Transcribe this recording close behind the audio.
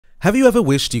Have you ever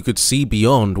wished you could see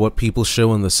beyond what people show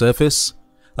on the surface?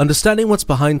 Understanding what's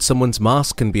behind someone's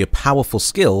mask can be a powerful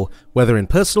skill, whether in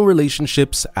personal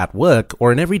relationships, at work,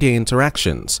 or in everyday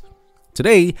interactions.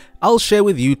 Today, I'll share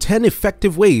with you 10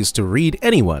 effective ways to read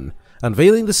anyone,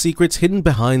 unveiling the secrets hidden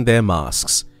behind their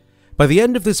masks. By the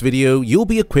end of this video, you'll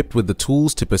be equipped with the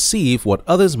tools to perceive what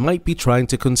others might be trying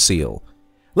to conceal.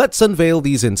 Let's unveil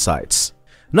these insights.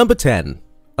 Number 10.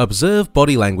 Observe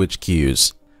body language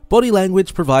cues. Body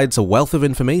language provides a wealth of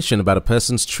information about a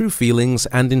person's true feelings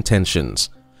and intentions.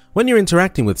 When you're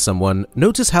interacting with someone,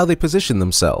 notice how they position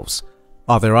themselves.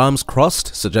 Are their arms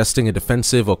crossed, suggesting a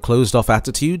defensive or closed-off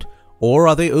attitude? Or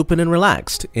are they open and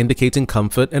relaxed, indicating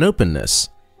comfort and openness?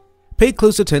 Pay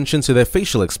close attention to their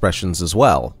facial expressions as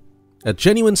well. A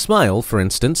genuine smile, for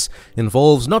instance,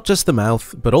 involves not just the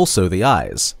mouth, but also the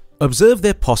eyes. Observe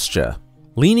their posture.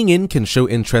 Leaning in can show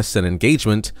interest and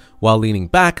engagement, while leaning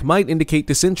back might indicate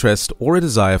disinterest or a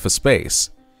desire for space.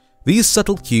 These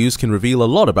subtle cues can reveal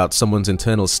a lot about someone's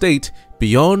internal state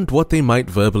beyond what they might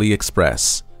verbally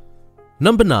express.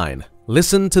 Number 9.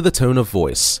 Listen to the tone of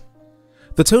voice.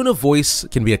 The tone of voice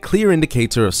can be a clear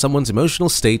indicator of someone's emotional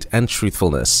state and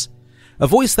truthfulness. A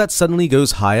voice that suddenly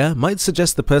goes higher might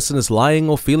suggest the person is lying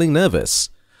or feeling nervous.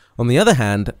 On the other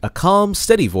hand, a calm,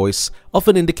 steady voice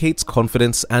often indicates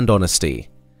confidence and honesty.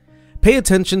 Pay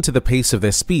attention to the pace of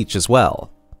their speech as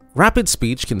well. Rapid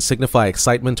speech can signify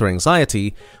excitement or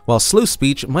anxiety, while slow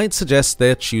speech might suggest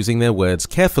they're choosing their words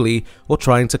carefully or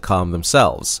trying to calm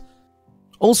themselves.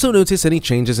 Also notice any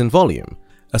changes in volume.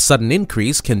 A sudden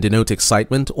increase can denote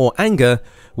excitement or anger,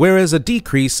 whereas a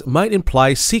decrease might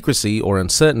imply secrecy or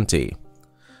uncertainty.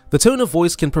 The tone of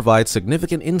voice can provide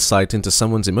significant insight into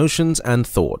someone's emotions and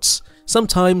thoughts,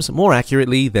 sometimes more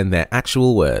accurately than their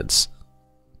actual words.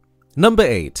 Number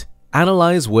 8.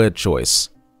 Analyze word choice.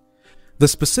 The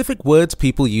specific words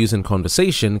people use in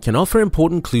conversation can offer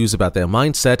important clues about their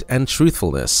mindset and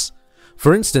truthfulness.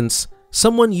 For instance,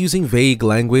 someone using vague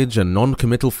language and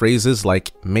non-committal phrases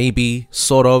like maybe,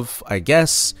 sort of, I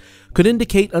guess, could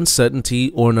indicate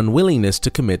uncertainty or an unwillingness to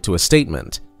commit to a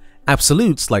statement.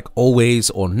 Absolutes like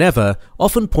always or never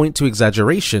often point to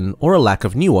exaggeration or a lack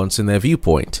of nuance in their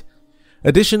viewpoint.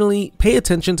 Additionally, pay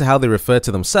attention to how they refer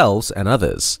to themselves and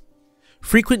others.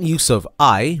 Frequent use of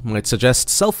I might suggest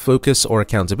self-focus or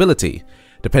accountability,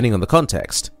 depending on the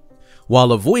context,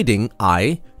 while avoiding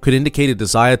I could indicate a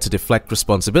desire to deflect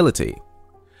responsibility.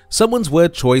 Someone's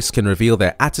word choice can reveal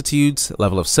their attitudes,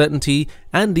 level of certainty,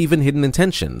 and even hidden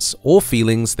intentions or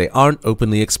feelings they aren't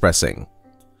openly expressing.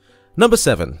 Number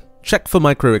 7. Check for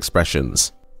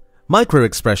microexpressions.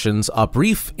 Microexpressions are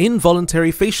brief, involuntary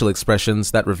facial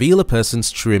expressions that reveal a person's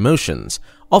true emotions,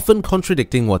 often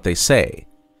contradicting what they say.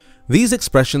 These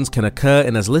expressions can occur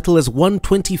in as little as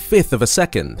 1/25th of a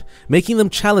second, making them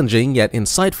challenging yet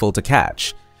insightful to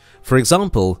catch. For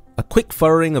example, a quick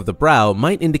furrowing of the brow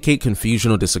might indicate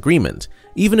confusion or disagreement,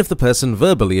 even if the person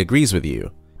verbally agrees with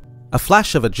you. A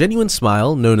flash of a genuine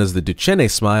smile, known as the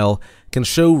Duchenne smile, can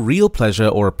show real pleasure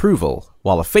or approval,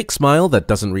 while a fake smile that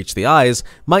doesn't reach the eyes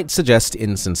might suggest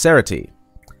insincerity.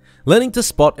 Learning to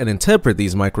spot and interpret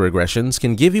these microaggressions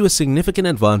can give you a significant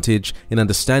advantage in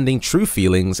understanding true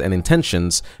feelings and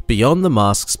intentions beyond the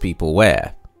masks people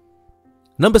wear.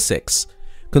 Number 6.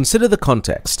 Consider the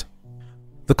context.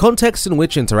 The context in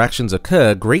which interactions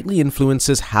occur greatly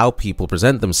influences how people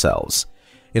present themselves.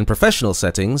 In professional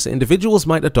settings, individuals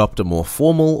might adopt a more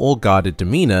formal or guarded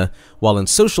demeanor, while in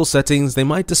social settings they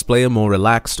might display a more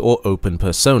relaxed or open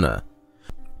persona.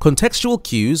 Contextual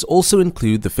cues also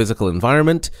include the physical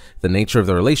environment, the nature of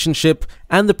the relationship,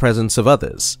 and the presence of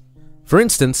others. For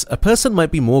instance, a person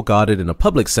might be more guarded in a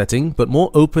public setting, but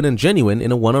more open and genuine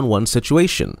in a one-on-one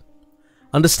situation.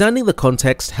 Understanding the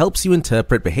context helps you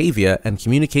interpret behavior and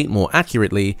communicate more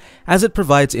accurately, as it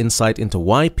provides insight into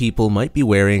why people might be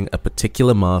wearing a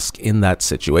particular mask in that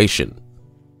situation.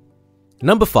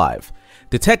 Number 5.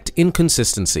 Detect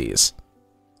inconsistencies.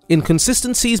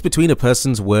 Inconsistencies between a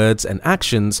person's words and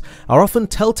actions are often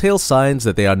telltale signs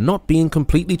that they are not being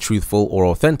completely truthful or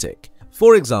authentic.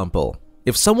 For example,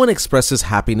 if someone expresses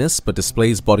happiness but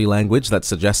displays body language that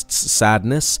suggests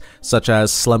sadness, such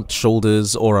as slumped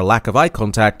shoulders or a lack of eye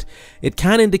contact, it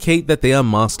can indicate that they are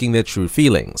masking their true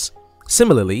feelings.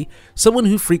 Similarly, someone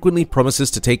who frequently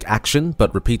promises to take action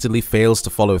but repeatedly fails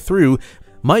to follow through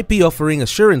might be offering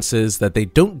assurances that they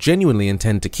don't genuinely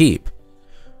intend to keep.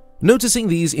 Noticing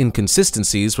these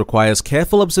inconsistencies requires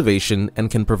careful observation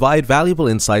and can provide valuable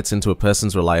insights into a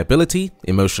person's reliability,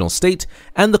 emotional state,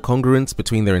 and the congruence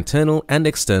between their internal and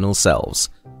external selves.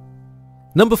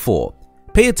 Number 4.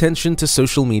 Pay attention to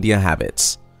social media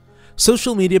habits.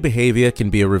 Social media behavior can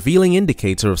be a revealing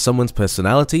indicator of someone's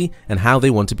personality and how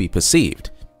they want to be perceived.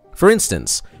 For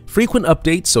instance, frequent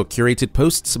updates or curated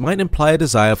posts might imply a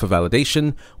desire for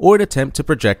validation or an attempt to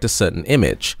project a certain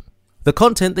image. The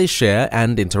content they share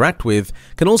and interact with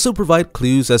can also provide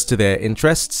clues as to their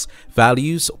interests,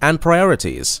 values, and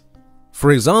priorities.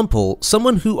 For example,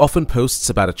 someone who often posts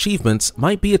about achievements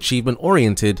might be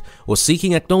achievement-oriented or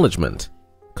seeking acknowledgement.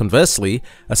 Conversely,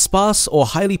 a sparse or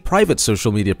highly private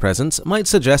social media presence might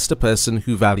suggest a person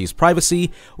who values privacy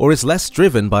or is less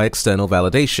driven by external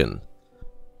validation.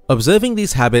 Observing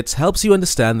these habits helps you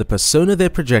understand the persona they're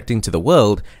projecting to the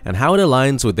world and how it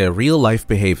aligns with their real-life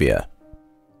behavior.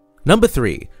 Number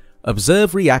 3.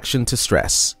 Observe reaction to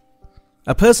stress.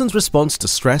 A person's response to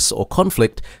stress or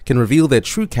conflict can reveal their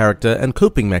true character and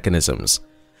coping mechanisms.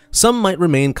 Some might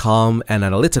remain calm and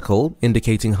analytical,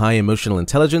 indicating high emotional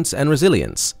intelligence and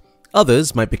resilience.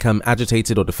 Others might become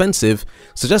agitated or defensive,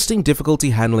 suggesting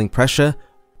difficulty handling pressure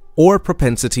or a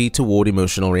propensity toward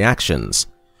emotional reactions.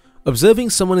 Observing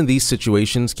someone in these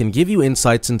situations can give you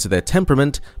insights into their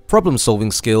temperament,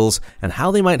 problem-solving skills, and how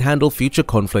they might handle future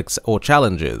conflicts or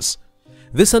challenges.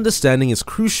 This understanding is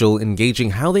crucial in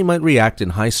gauging how they might react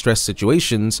in high-stress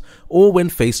situations or when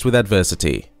faced with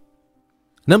adversity.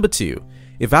 Number 2.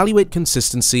 Evaluate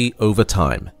consistency over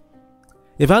time.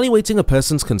 Evaluating a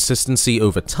person's consistency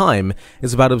over time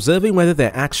is about observing whether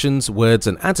their actions, words,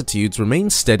 and attitudes remain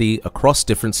steady across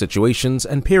different situations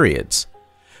and periods.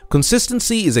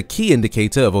 Consistency is a key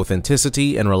indicator of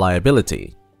authenticity and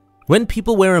reliability. When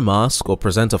people wear a mask or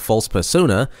present a false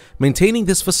persona, maintaining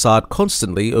this facade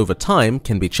constantly over time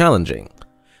can be challenging.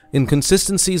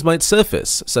 Inconsistencies might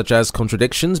surface, such as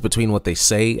contradictions between what they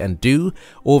say and do,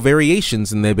 or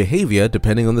variations in their behavior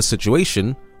depending on the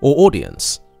situation or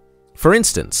audience. For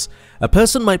instance, a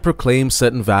person might proclaim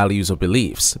certain values or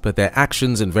beliefs, but their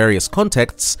actions in various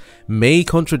contexts may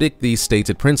contradict these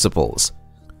stated principles.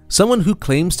 Someone who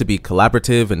claims to be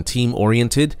collaborative and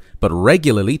team-oriented, but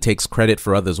regularly takes credit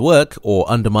for others' work or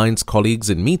undermines colleagues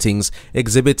in meetings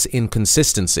exhibits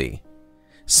inconsistency.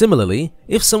 Similarly,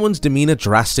 if someone's demeanor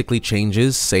drastically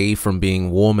changes, say from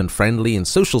being warm and friendly in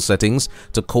social settings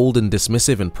to cold and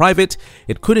dismissive in private,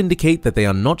 it could indicate that they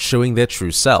are not showing their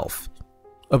true self.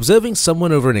 Observing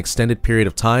someone over an extended period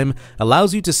of time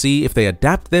allows you to see if they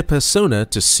adapt their persona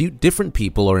to suit different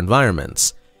people or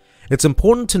environments. It's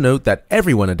important to note that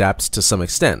everyone adapts to some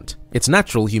extent. It's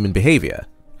natural human behavior.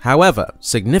 However,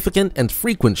 significant and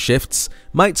frequent shifts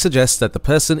might suggest that the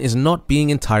person is not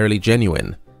being entirely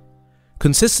genuine.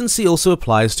 Consistency also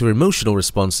applies to emotional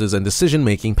responses and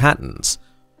decision-making patterns.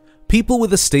 People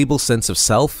with a stable sense of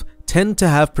self tend to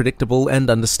have predictable and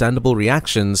understandable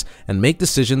reactions and make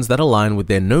decisions that align with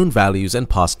their known values and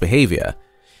past behavior.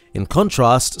 In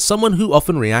contrast, someone who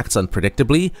often reacts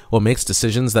unpredictably or makes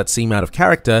decisions that seem out of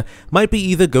character might be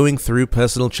either going through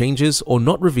personal changes or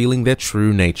not revealing their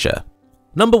true nature.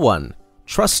 Number 1.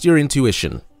 Trust your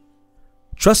intuition.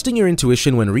 Trusting your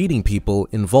intuition when reading people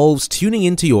involves tuning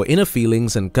into your inner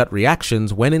feelings and gut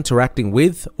reactions when interacting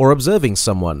with or observing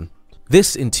someone.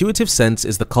 This intuitive sense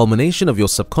is the culmination of your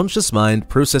subconscious mind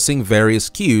processing various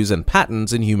cues and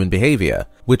patterns in human behavior,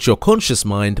 which your conscious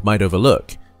mind might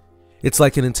overlook. It's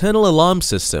like an internal alarm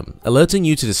system, alerting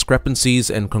you to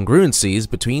discrepancies and congruencies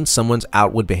between someone's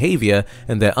outward behavior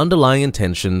and their underlying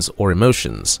intentions or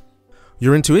emotions.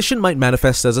 Your intuition might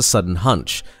manifest as a sudden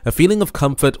hunch, a feeling of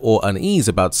comfort or unease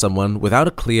about someone without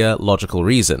a clear, logical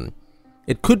reason.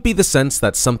 It could be the sense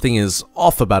that something is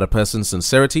off about a person's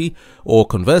sincerity, or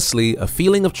conversely, a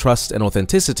feeling of trust and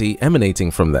authenticity emanating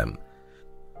from them.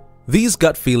 These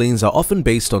gut feelings are often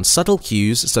based on subtle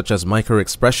cues such as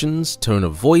microexpressions, tone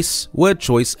of voice, word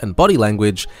choice, and body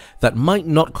language that might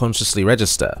not consciously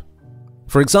register.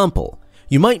 For example,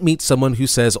 you might meet someone who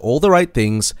says all the right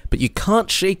things, but you can't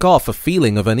shake off a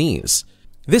feeling of unease.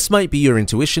 This might be your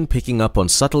intuition picking up on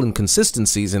subtle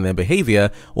inconsistencies in their behavior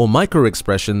or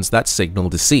microexpressions that signal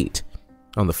deceit.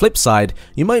 On the flip side,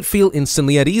 you might feel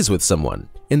instantly at ease with someone,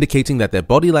 indicating that their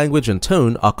body language and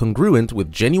tone are congruent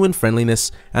with genuine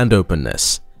friendliness and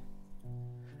openness.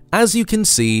 As you can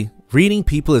see, reading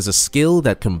people is a skill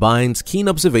that combines keen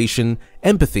observation,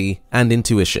 empathy, and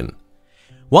intuition.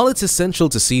 While it's essential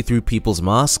to see through people's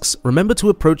masks, remember to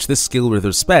approach this skill with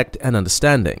respect and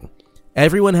understanding.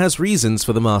 Everyone has reasons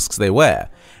for the masks they wear,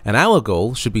 and our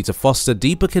goal should be to foster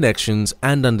deeper connections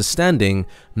and understanding,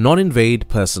 not invade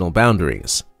personal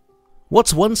boundaries.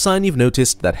 What's one sign you've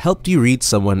noticed that helped you read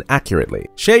someone accurately?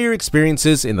 Share your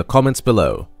experiences in the comments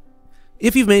below.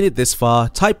 If you've made it this far,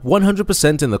 type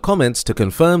 100% in the comments to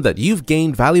confirm that you've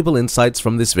gained valuable insights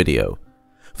from this video.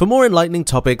 For more enlightening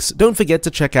topics, don't forget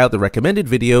to check out the recommended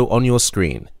video on your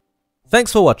screen.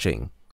 Thanks for watching.